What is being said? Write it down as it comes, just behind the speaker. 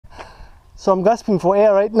So I'm gasping for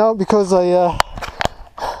air right now because I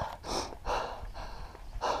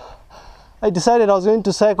decided I was going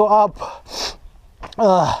to cycle up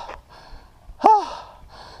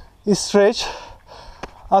this stretch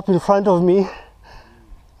up in front of me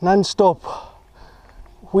non-stop,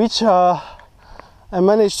 which I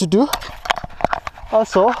managed to do.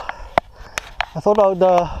 Also, I thought I would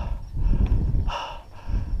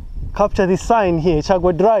capture this sign here,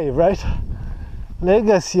 Chagwa Drive, right?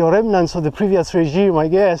 Legacy or remnants of the previous regime, I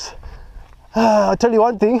guess. I'll tell you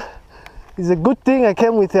one thing, it's a good thing I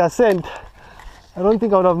came with the Ascent. I don't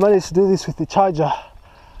think I would have managed to do this with the Charger.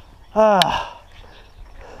 All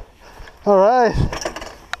right.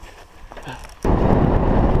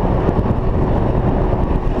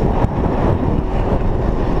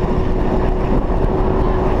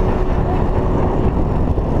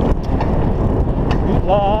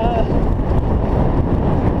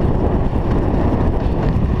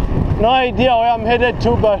 No idea where I'm headed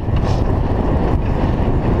to, but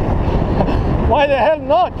why the hell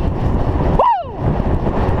not? Woo!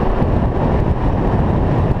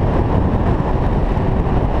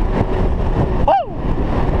 Woo!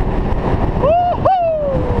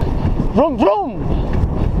 Woo-hoo! Vroom vroom!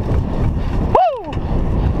 Woo!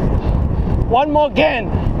 One more again.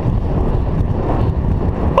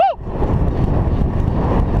 Woo!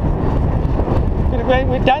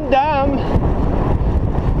 We're done.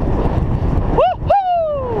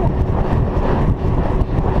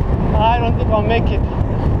 I don't think I'll make it.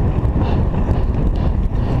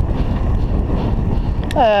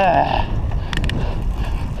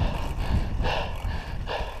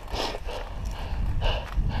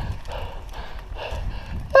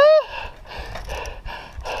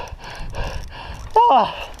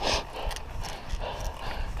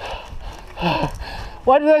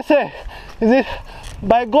 What did I say? Is it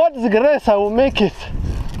by God's grace I will make it?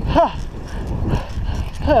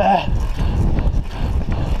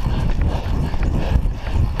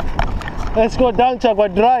 Let's go down Chagwa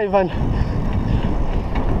Drive and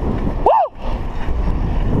woo!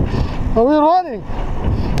 Are we rolling?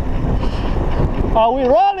 Are we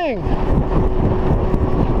rolling?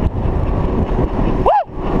 Woo!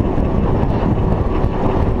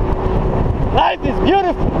 Life is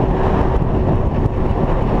beautiful.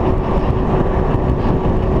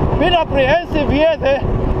 Bit apprehensive here. The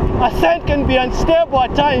ascent can be unstable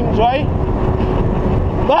at times, right?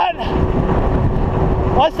 But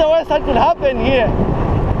what's the worst that could happen here?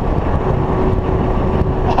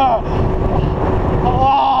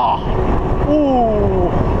 Ooh,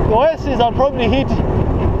 the worst is I'll probably hit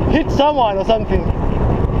someone or something.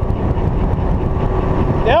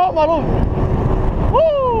 Yeah, Maroon. Woo!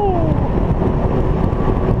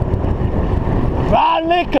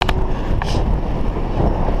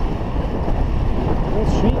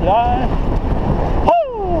 Sweet life.